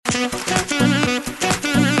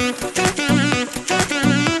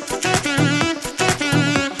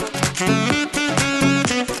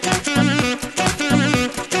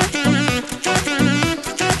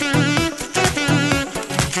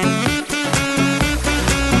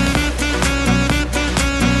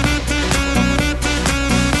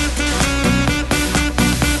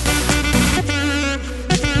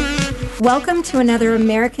Welcome to another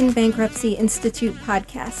American Bankruptcy Institute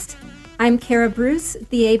podcast. I'm Kara Bruce,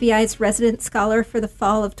 the ABI's resident scholar for the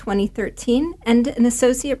fall of 2013 and an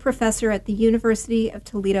associate professor at the University of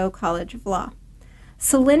Toledo College of Law.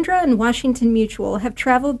 Solyndra and Washington Mutual have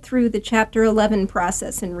traveled through the Chapter 11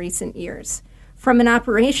 process in recent years. From an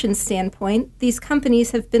operations standpoint, these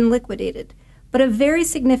companies have been liquidated, but a very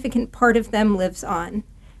significant part of them lives on.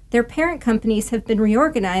 Their parent companies have been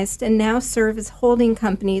reorganized and now serve as holding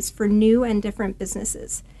companies for new and different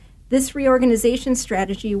businesses. This reorganization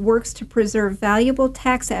strategy works to preserve valuable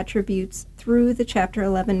tax attributes through the Chapter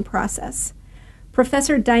 11 process.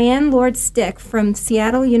 Professor Diane Lord-Stick from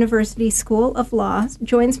Seattle University School of Law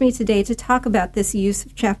joins me today to talk about this use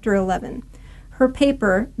of Chapter 11. Her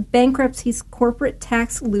paper, Bankruptcy's Corporate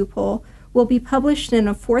Tax Loophole, will be published in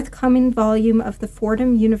a forthcoming volume of the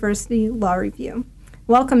Fordham University Law Review.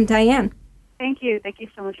 Welcome, Diane. Thank you. Thank you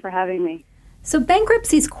so much for having me. So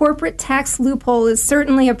bankruptcy's corporate tax loophole is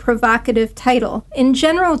certainly a provocative title. In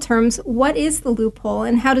general terms, what is the loophole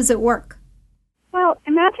and how does it work? Well,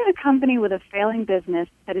 imagine a company with a failing business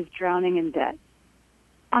that is drowning in debt.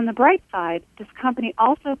 On the bright side, this company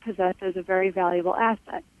also possesses a very valuable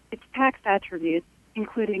asset, its tax attributes,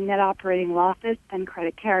 including net operating losses and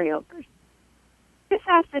credit carryovers. This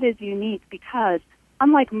asset is unique because,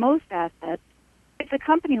 unlike most assets, if the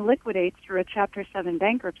company liquidates through a Chapter 7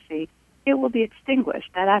 bankruptcy, it will be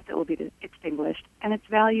extinguished. That asset will be extinguished, and its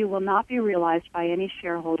value will not be realized by any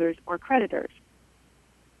shareholders or creditors.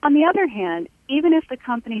 On the other hand, even if the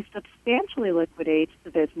company substantially liquidates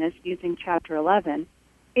the business using Chapter 11,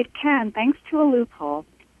 it can, thanks to a loophole,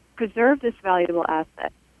 preserve this valuable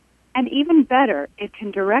asset. And even better, it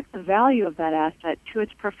can direct the value of that asset to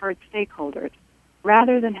its preferred stakeholders,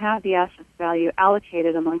 rather than have the asset's value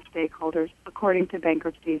allocated among stakeholders according to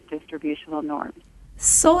bankruptcy's distributional norms.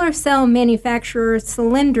 Solar cell manufacturer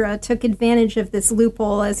Solyndra took advantage of this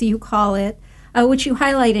loophole, as you call it, which you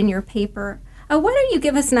highlight in your paper. Why don't you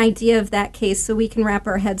give us an idea of that case so we can wrap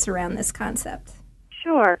our heads around this concept?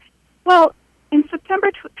 Sure. Well, in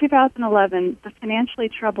September 2011, the financially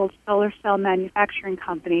troubled solar cell manufacturing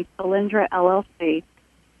company, Solyndra LLC,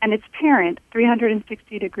 and its parent,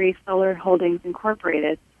 360 Degree Solar Holdings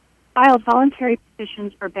Incorporated, filed voluntary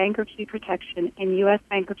petitions for bankruptcy protection in U.S.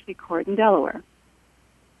 Bankruptcy Court in Delaware.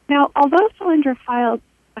 Now, although Solyndra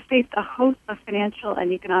faced a host of financial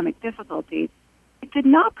and economic difficulties, it did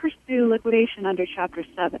not pursue liquidation under Chapter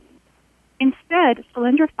 7. Instead,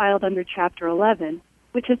 Solyndra filed under Chapter 11,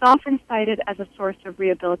 which is often cited as a source of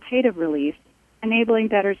rehabilitative relief, enabling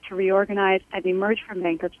debtors to reorganize and emerge from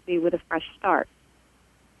bankruptcy with a fresh start.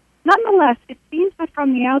 Nonetheless, it seems that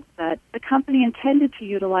from the outset, the company intended to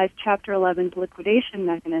utilize Chapter 11's liquidation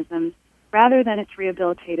mechanisms rather than its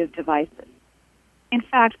rehabilitative devices. In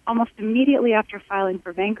fact, almost immediately after filing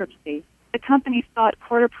for bankruptcy, the company sought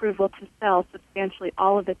court approval to sell substantially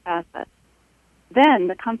all of its assets. Then,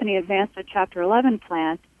 the company advanced a Chapter 11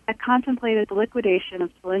 plan that contemplated the liquidation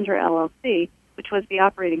of Solyndra LLC, which was the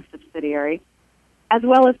operating subsidiary, as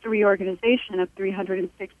well as the reorganization of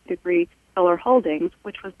 360 Degree Solar Holdings,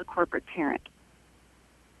 which was the corporate parent.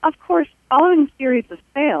 Of course, following a series of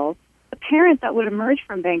sales, the parent that would emerge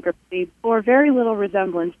from bankruptcy bore very little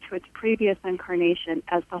resemblance to its previous incarnation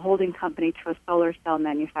as the holding company to a solar cell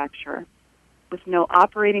manufacturer. With no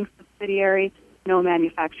operating subsidiary, no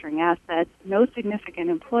manufacturing assets, no significant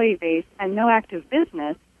employee base, and no active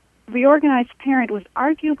business, the reorganized parent was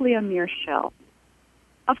arguably a mere shell.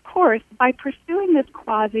 Of course, by pursuing this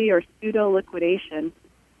quasi or pseudo-liquidation,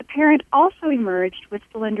 the parent also emerged with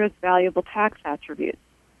Solyndra's valuable tax attributes,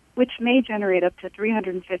 which may generate up to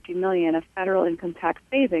 $350 million of federal income tax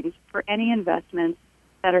savings for any investments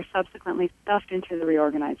that are subsequently stuffed into the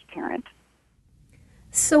reorganized parent.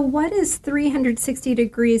 So what is 360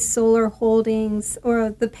 Degrees Solar Holdings, or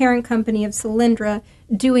the parent company of Solyndra,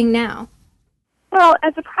 doing now? Well,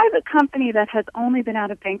 as a private company that has only been out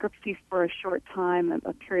of bankruptcy for a short time,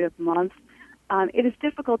 a period of months, it is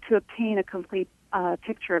difficult to obtain a complete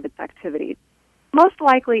picture of its activities. Most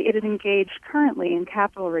likely, it is engaged currently in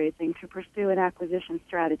capital raising to pursue an acquisition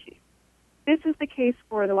strategy. This is the case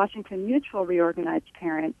for the Washington Mutual reorganized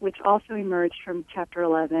parent, which also emerged from Chapter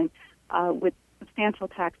 11 with substantial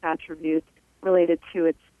tax attributes related to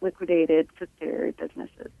its liquidated subsidiary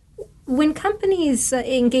businesses. When companies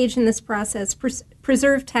engage in this process,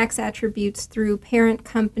 preserve tax attributes through parent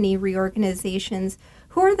company reorganizations,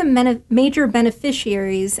 who are the major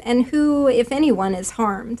beneficiaries and who, if anyone, is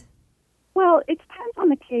harmed? Well, it depends on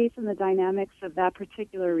the case and the dynamics of that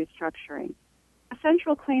particular restructuring. A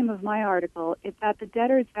central claim of my article is that the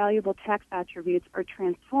debtor's valuable tax attributes are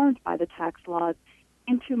transformed by the tax laws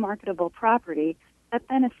into marketable property that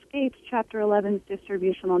then escapes Chapter 11's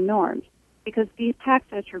distributional norms because these tax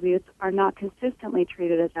attributes are not consistently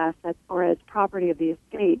treated as assets or as property of the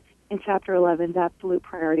estate in Chapter 11's absolute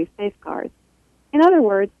priority safeguards. In other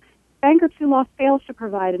words, bankruptcy law fails to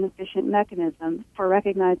provide an efficient mechanism for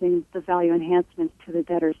recognizing the value enhancements to the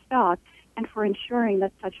debtor's stock and for ensuring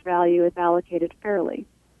that such value is allocated fairly.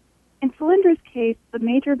 In Solindra's case, the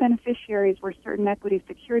major beneficiaries were certain equity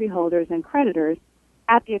security holders and creditors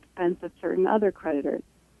at the expense of certain other creditors.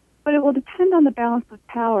 But it will depend on the balance of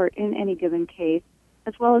power in any given case,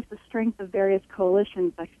 as well as the strength of various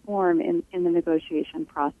coalitions that form in the negotiation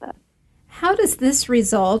process. How does this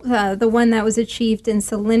result, the one that was achieved in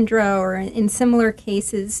Solindra or in similar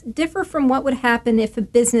cases, differ from what would happen if a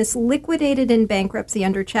business liquidated in bankruptcy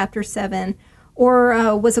under Chapter 7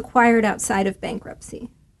 or was acquired outside of bankruptcy?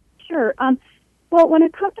 Sure. Well, when a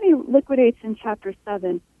company liquidates in Chapter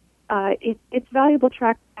 7, its valuable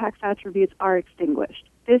tax attributes are extinguished.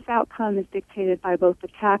 This outcome is dictated by both the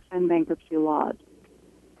tax and bankruptcy laws.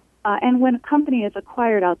 And when a company is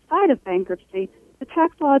acquired outside of bankruptcy, the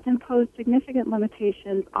tax laws impose significant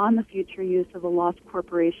limitations on the future use of a lost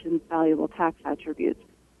corporation's valuable tax attributes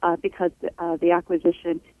because the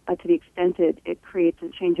acquisition, to the extent it creates a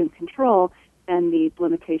change in control, then these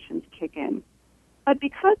limitations kick in. But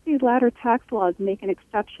because these latter tax laws make an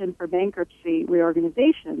exception for bankruptcy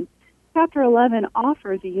reorganizations, Chapter 11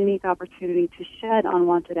 offers a unique opportunity to shed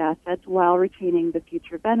unwanted assets while retaining the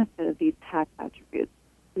future benefit of these tax attributes.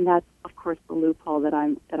 And that's, of course, the loophole that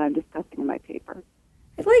I'm discussing in my paper.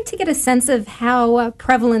 I'd like to get a sense of how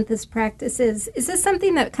prevalent this practice is. Is this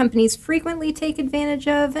something that companies frequently take advantage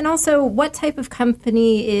of? And also, what type of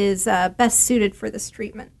company is best suited for this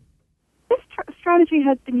treatment? This strategy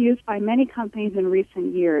has been used by many companies in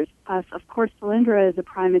recent years. Of course, Solindra is a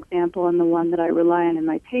prime example and the one that I rely on in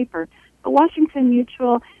my paper. But Washington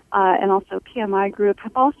Mutual and also PMI Group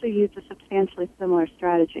have also used a substantially similar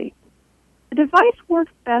strategy. The device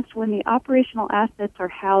works best when the operational assets are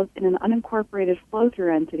housed in an unincorporated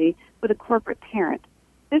flow-through entity with a corporate parent.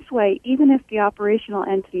 This way, even if the operational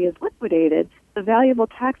entity is liquidated, the valuable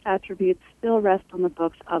tax attributes still rest on the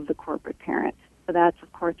books of the corporate parent. So that's,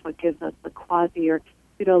 of course, what gives us the quasi or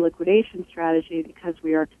pseudo-liquidation strategy because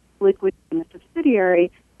we are liquidating a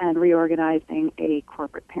subsidiary and reorganizing a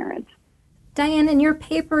corporate parent. Diane, in your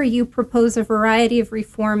paper, you propose a variety of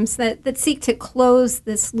reforms that seek to close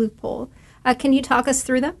this loophole. Can you talk us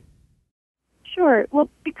through them? Sure. Well,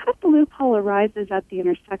 because the loophole arises at the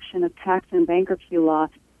intersection of tax and bankruptcy law,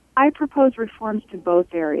 I propose reforms to both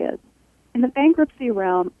areas. In the bankruptcy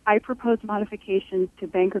realm, I propose modifications to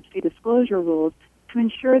bankruptcy disclosure rules to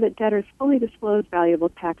ensure that debtors fully disclose valuable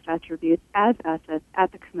tax attributes as assets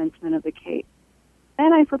at the commencement of the case.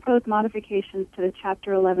 Then I propose modifications to the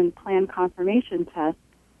Chapter 11 plan confirmation test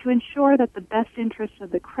to ensure that the best interests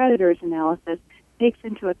of the creditors analysis takes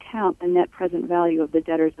into account the net present value of the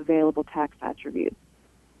debtor's available tax attributes.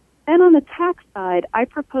 Then on the tax side, I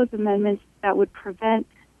propose amendments that would prevent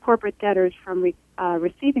corporate debtors from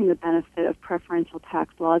receiving the benefit of preferential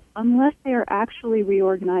tax laws unless they are actually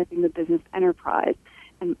reorganizing the business enterprise.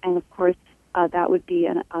 And of course, that would be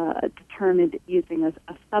determined using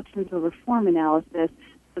a substantive reform analysis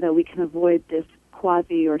so that we can avoid this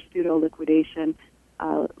quasi or pseudo-liquidation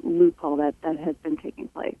loophole that has been taking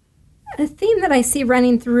place. A theme that I see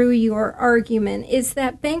running through your argument is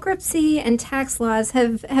that bankruptcy and tax laws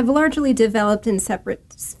have largely developed in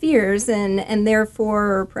separate spheres and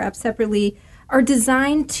therefore, or perhaps separately, are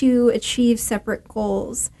designed to achieve separate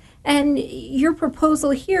goals. And your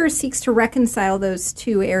proposal here seeks to reconcile those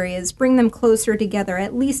two areas, bring them closer together,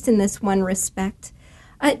 at least in this one respect.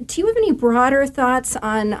 Do you have any broader thoughts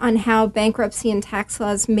on how bankruptcy and tax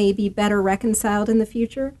laws may be better reconciled in the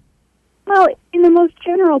future? Well, in the most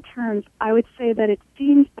general terms, I would say that it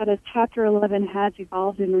seems that as Chapter 11 has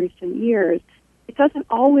evolved in recent years, it doesn't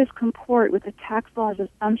always comport with the tax law's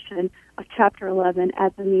assumption of Chapter 11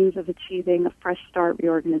 as a means of achieving a fresh start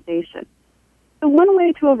reorganization. So one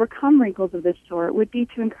way to overcome wrinkles of this sort would be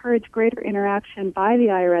to encourage greater interaction by the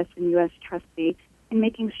IRS and U.S. trustee in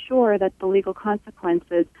making sure that the legal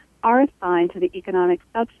consequences are assigned to the economic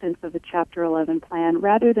substance of the Chapter 11 plan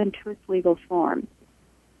rather than to its legal form.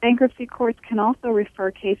 Bankruptcy courts can also refer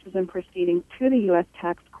cases and proceedings to the U.S.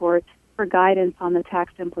 tax court for guidance on the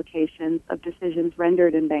tax implications of decisions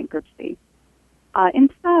rendered in bankruptcy. In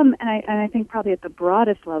sum, and I think probably at the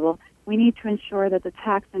broadest level, we need to ensure that the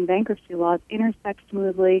tax and bankruptcy laws intersect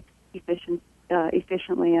smoothly,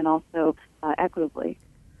 efficiently, and also equitably.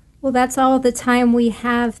 Well, that's all the time we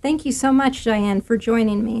have. Thank you so much, Diane, for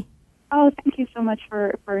joining me. Oh, thank you so much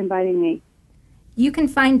for inviting me. You can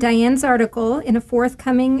find Diane's article in a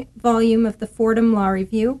forthcoming volume of the Fordham Law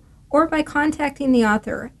Review, or by contacting the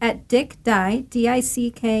author at dickdi,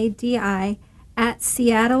 D-I-C-K-D-I, at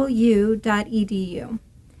seattleu.edu.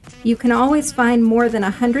 You can always find more than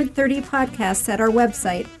 130 podcasts at our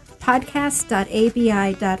website,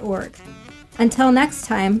 podcast.abi.org. Until next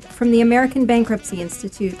time, from the American Bankruptcy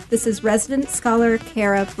Institute, this is resident scholar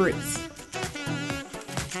Kara Bruce.